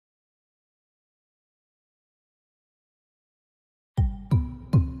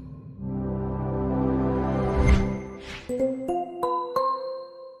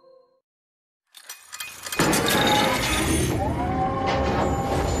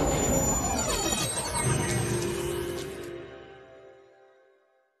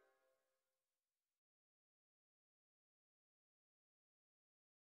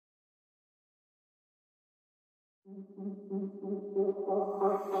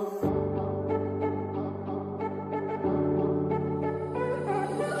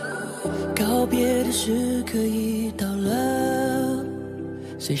告别的时刻已到了，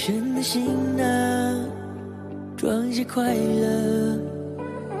随身的行囊装些快乐，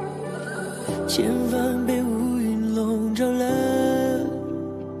前方被乌云笼罩了，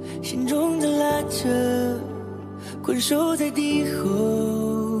心中的拉扯困守在敌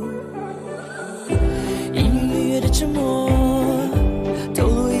后，隐隐约约的沉默透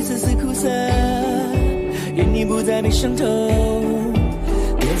露一丝丝苦涩，愿你不再被伤透，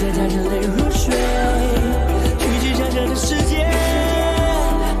别再假着泪入睡，曲曲折折的世界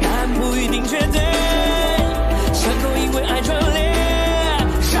答案不一定绝对，伤口因为爱传裂，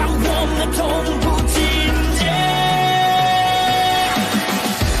让我们的痛不尽解，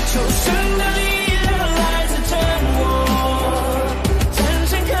求生的力量来自真我，战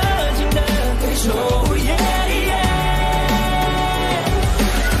胜可敬的对手，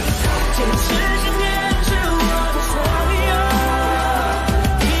坚持信念是我的所有，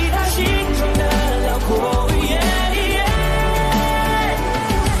抵达心中的辽阔，有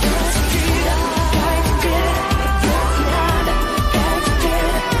情绪的该拒绝的，有遗憾的该拒绝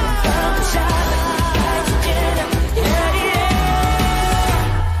的，放不下的该拒绝的，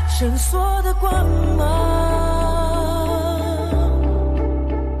闪烁的光芒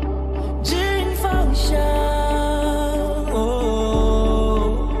指引方向，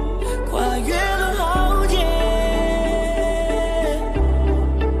跨越了浩劫，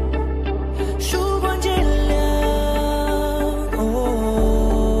曙光渐亮，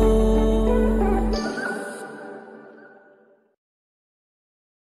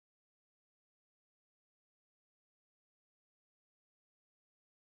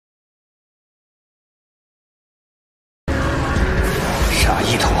杀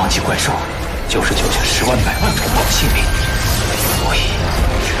1头王级怪兽就是救下10万100万同胞的性命，所以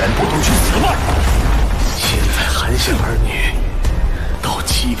全部都去死吧！现在韩信儿女都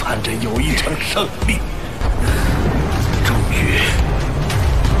期盼着有一场胜利，终于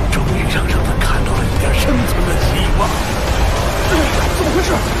让人们看到了一点生存的希望。怎么回事？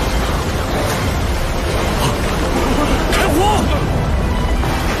开火！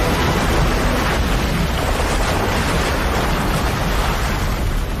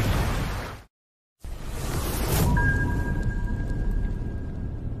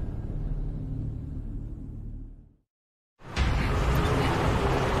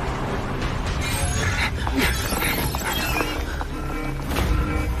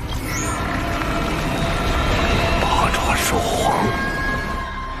八爪兽皇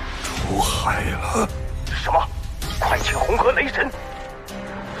出海了！什么？快请红河雷神！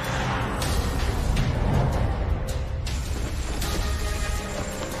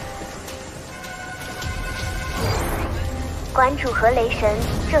关主和雷神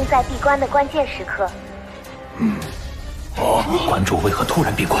正在闭关的关键时刻。关主为何突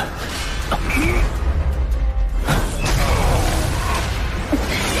然闭关？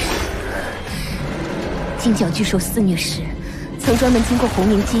金角巨兽肆虐时，曾专门经过红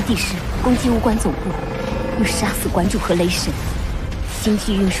明基地市攻击武馆总部，又杀死馆主和雷神。星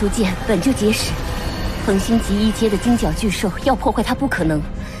际运输舰本就结实，恒星级1阶的金角巨兽要破坏它不可能，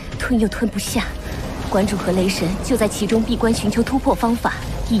吞又吞不下。馆主和雷神就在其中闭关寻求突破方法，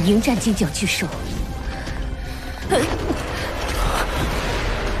以迎战金角巨兽。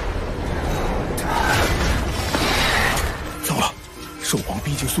糟了，兽皇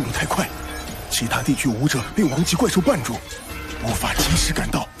逼近速度太快，其他地区武者被王级怪兽绊住，无法及时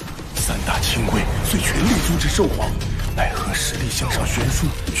赶到。3大亲卫遂全力阻止兽皇，奈何实力向上悬殊，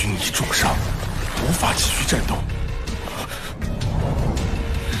均已重伤，无法继续战斗。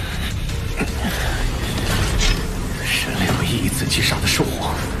人类唯一一次击杀的兽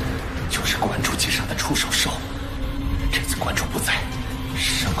皇，就是馆主击杀的触手兽。这次馆主不在，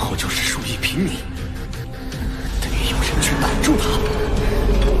身后就是数亿平民，得有人去挡住他。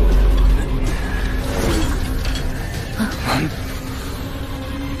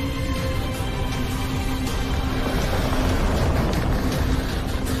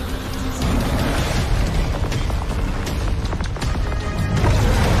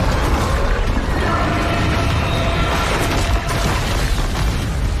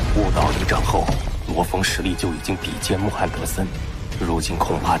一仗后，罗峰实力就已经比肩穆罕德森，如今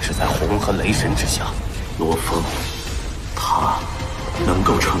恐怕只在红和雷神之下。罗峰，他能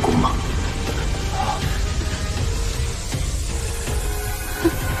够成功吗？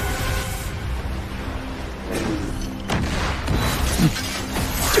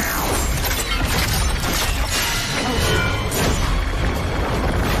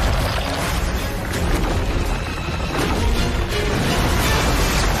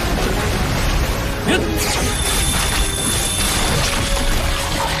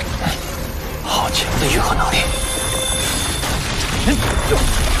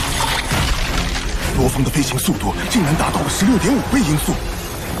的飞行速度竟然达到了16.5倍音速。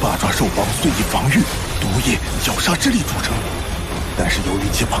八爪兽王虽以防御、毒液、绞杀之力著称，但是由于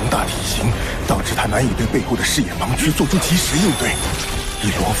其庞大体型，导致他难以对背后的视野盲区做出及时应对。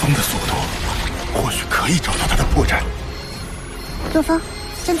以罗峰的速度，或许可以找到他的破绽。罗峰，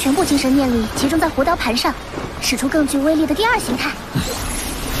将全部精神念力集中在活刀盘上，使出更具威力的第二形态。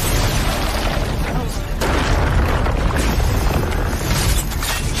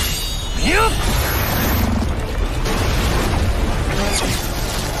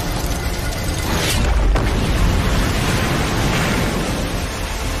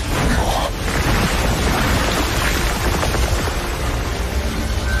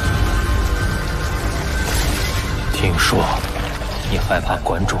听说你害怕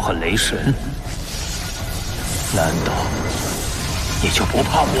馆主和雷神，难道你就不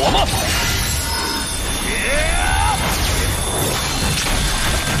怕我吗？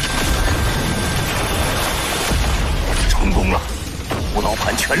成功了！无刀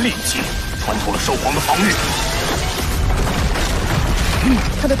盘全力一击，穿透了兽皇的防御。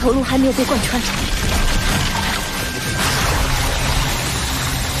他的头颅还没有被贯穿。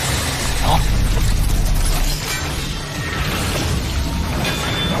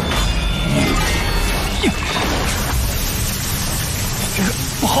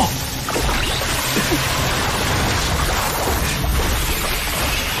不好！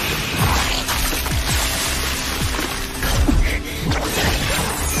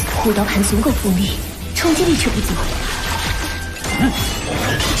护刀盘足够锋利，冲击力却不足。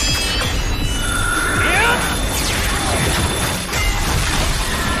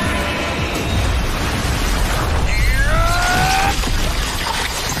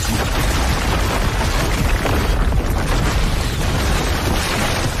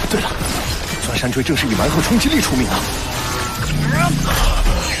对了，钻山锥正是以蛮横冲击力出名的。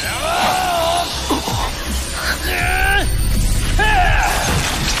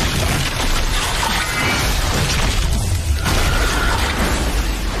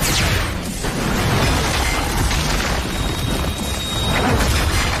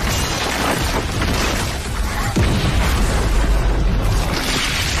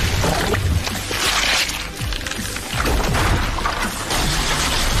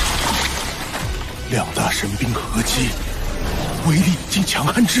两大神兵合击，威力竟强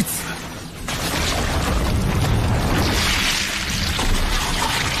悍至此。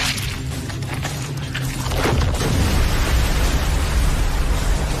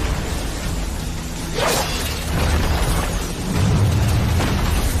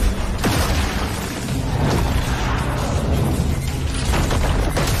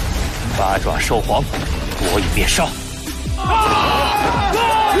八爪兽皇，我已灭杀。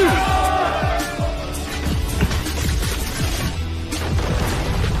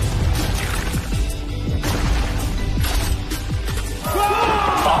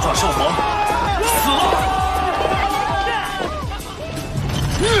八爪兽皇死了！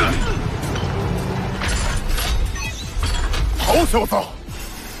好小子！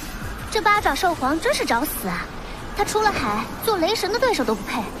这八爪兽皇真是找死啊！他出了海，做雷神的对手都不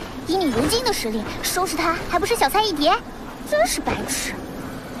配。以你如今的实力，收拾他还不是小菜一碟？真是白痴！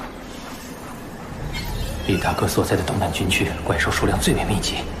李大哥所在的东南军区怪兽数量最为密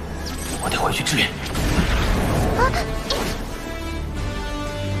集，我得回去支援。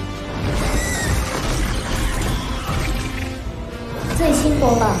最新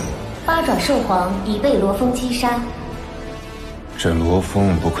播报：八爪兽皇已被罗峰击杀。这罗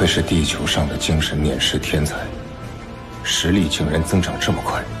峰不愧是地球上的精神念师天才，实力竟然增长这么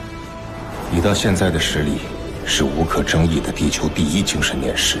快。以到现在的实力，是无可争议的地球第一精神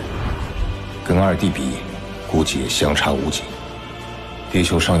念师，跟二弟比，估计也相差无几。地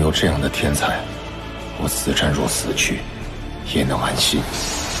球上有这样的天才，我死战若死去，也能安心。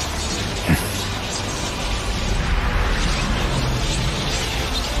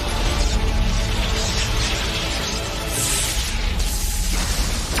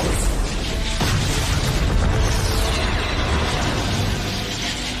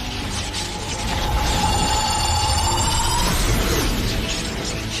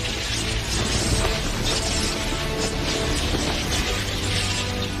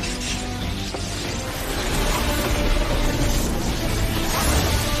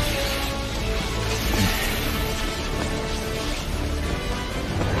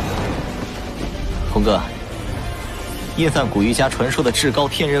红哥，夜饭古瑜伽传说的至高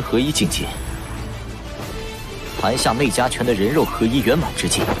天人合一境界，盘下内家拳的人肉合一圆满之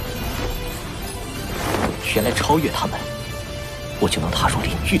境，原来超越他们，我就能踏入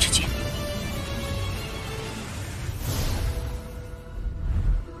领域之境。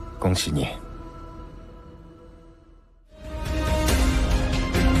恭喜你，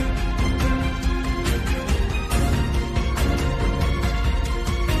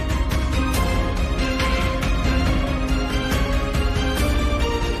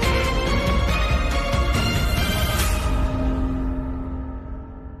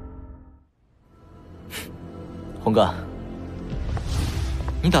峰哥，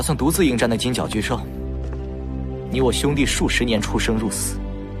你打算独自迎战那金角巨兽？你我兄弟数十年出生入死，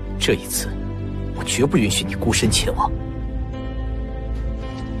这一次，我绝不允许你孤身前往。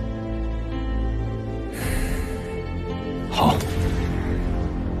好，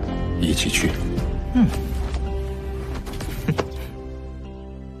一起去。嗯。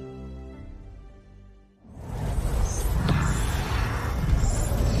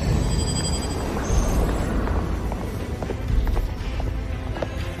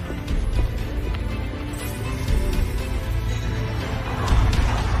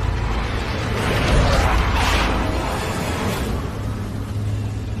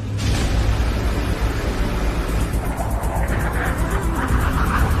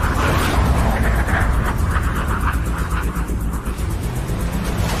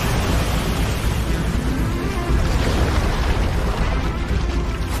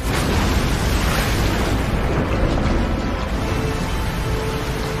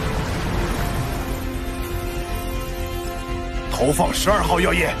投放12号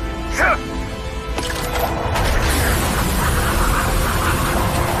药液。是。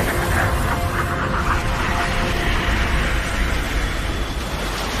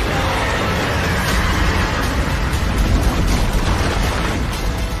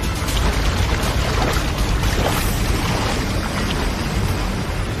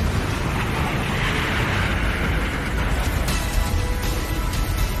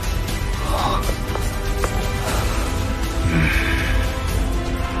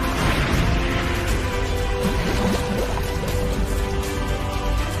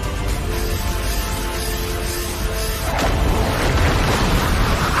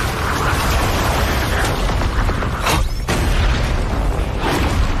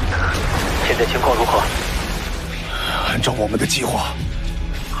按照我们的计划，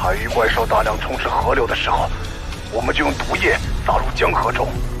海域怪兽大量充斥河流的时候，我们就用毒液撒入江河中。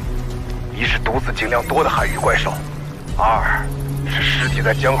一是毒死尽量多的海域怪兽，二是尸体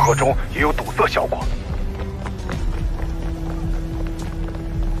在江河中也有堵塞效果。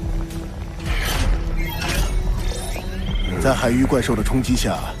在海域怪兽的冲击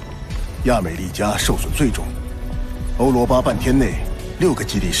下，亚美利加受损最重。欧罗巴半天内，6个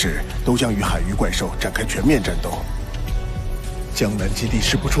基地市都将与海域怪兽展开全面战斗。江南基地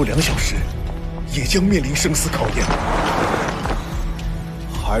市不出2小时，也将面临生死考验。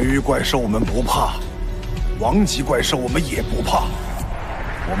海域怪兽我们不怕，王级怪兽我们也不怕。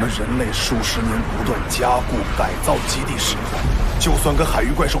我们人类数十年不断加固改造基地市，就算跟海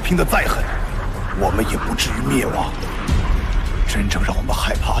域怪兽拼得再狠，我们也不至于灭亡。真正让我们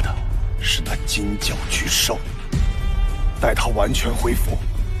害怕的是那金角巨兽。待它完全恢复，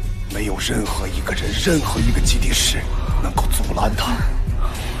没有任何一个人、任何一个基地市能够阻拦它。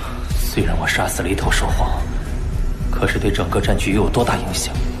虽然我杀死了一头兽皇，可是对整个战局又有多大影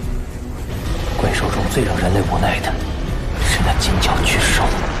响？怪兽中最让人类无奈的是那金角巨兽。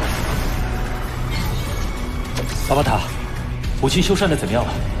巴巴塔，武器修缮的怎么样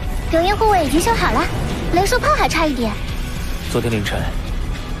了？永焰护卫已经修好了，雷术炮还差一点。昨天凌晨，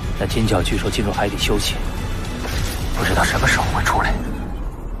那金角巨兽进入海底休息。不知道什么时候会出来。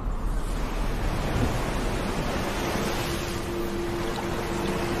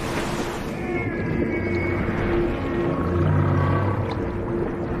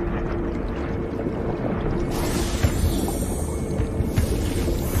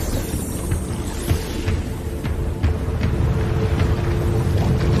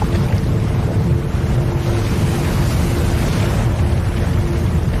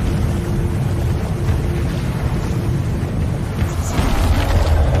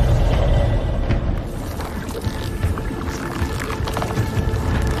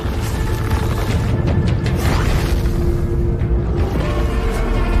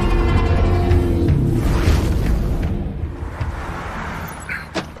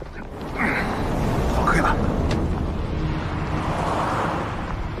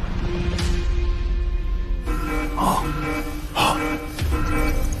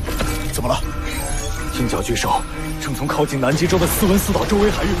巨兽正从靠近南极洲的斯文斯岛周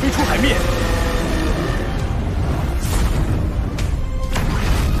围海域飞出海面。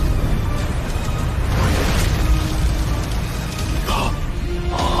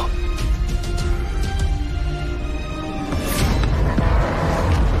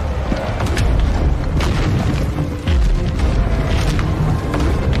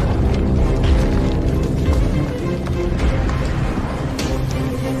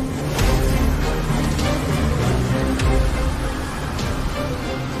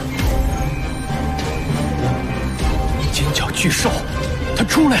巨兽，它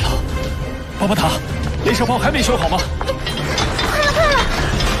出来了！巴巴塔，雷射炮还没修好吗？快了，快了！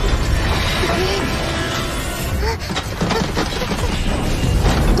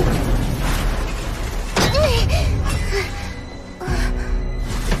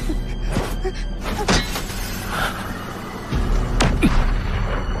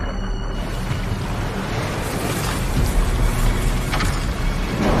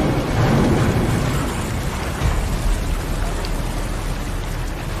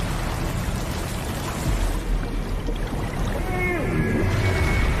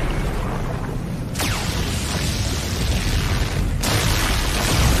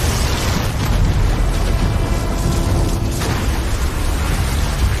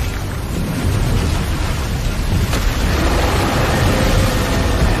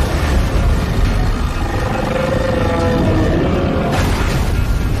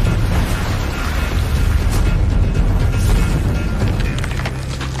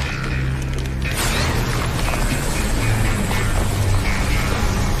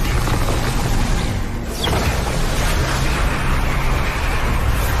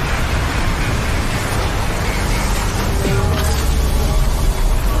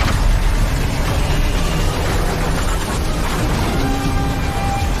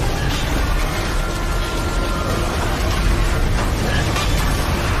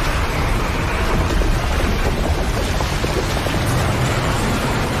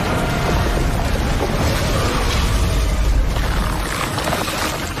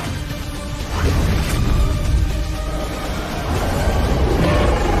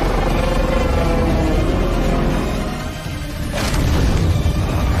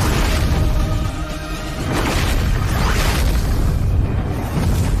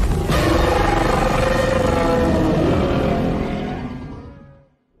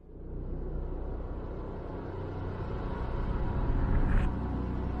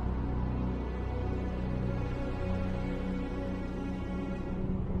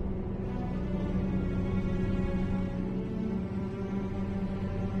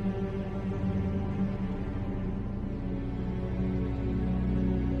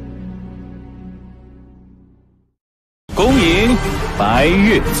恭迎白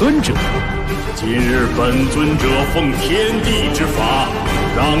月尊者。今日本尊者奉天地之法，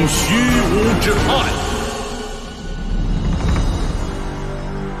让虚无之害。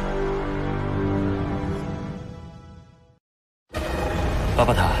巴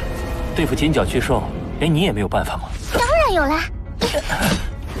巴塔，对付金角巨兽，连你也没有办法吗？当然有啦！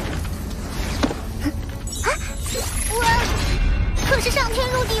我可是上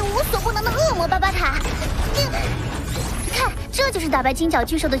天入地无所不能的恶魔巴巴塔。看，这就是打败金角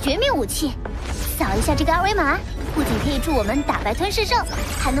巨兽的绝命武器。扫一下这个二维码，不仅可以助我们打败吞噬兽，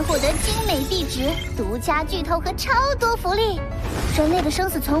还能获得精美壁纸、独家剧透和超多福利。人类的生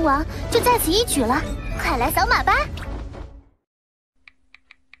死存亡就在此一举了，快来扫码吧！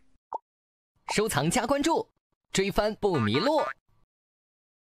收藏加关注，追番不迷路。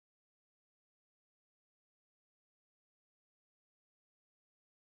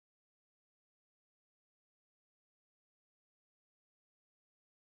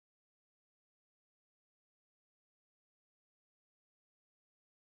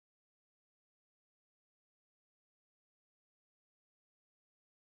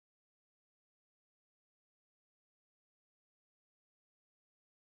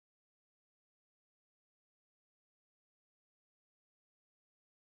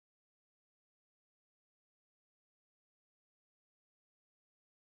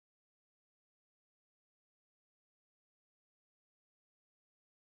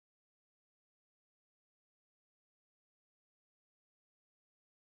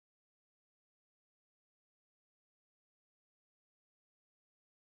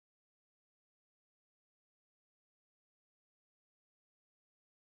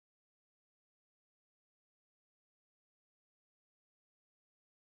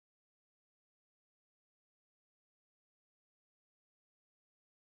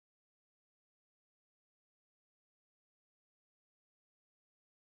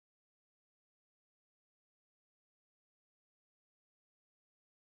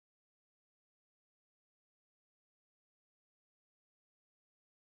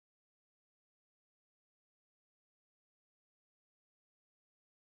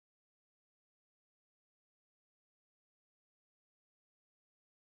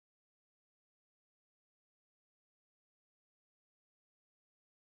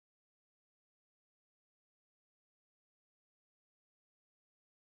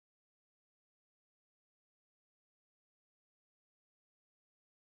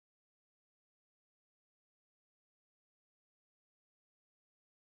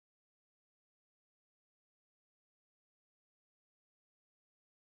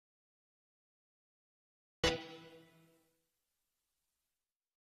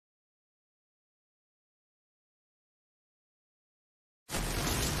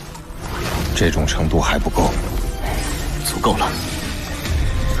这种程度还不够。足够了，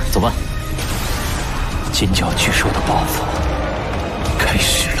走吧。金角巨兽的报复开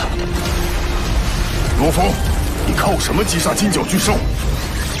始了。罗峰，你靠什么击杀金角巨兽？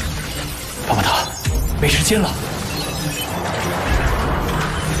巴巴塔，没时间了。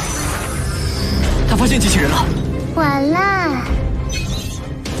他发现机器人了。完了。